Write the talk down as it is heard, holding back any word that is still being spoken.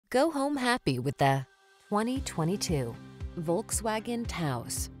Go home happy with the 2022 Volkswagen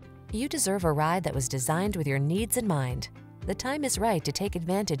Taos. You deserve a ride that was designed with your needs in mind. The time is right to take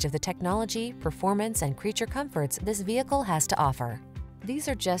advantage of the technology, performance, and creature comforts this vehicle has to offer. These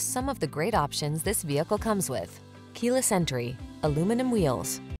are just some of the great options this vehicle comes with: keyless entry, aluminum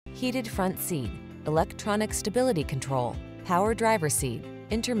wheels, heated front seat, electronic stability control, power driver seat,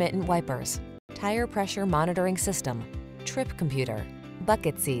 intermittent wipers, tire pressure monitoring system, trip computer,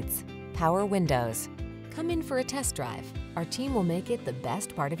 bucket seats, power windows. Come in for a test drive. Our team will make it the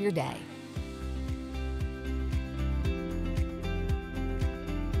best part of your day.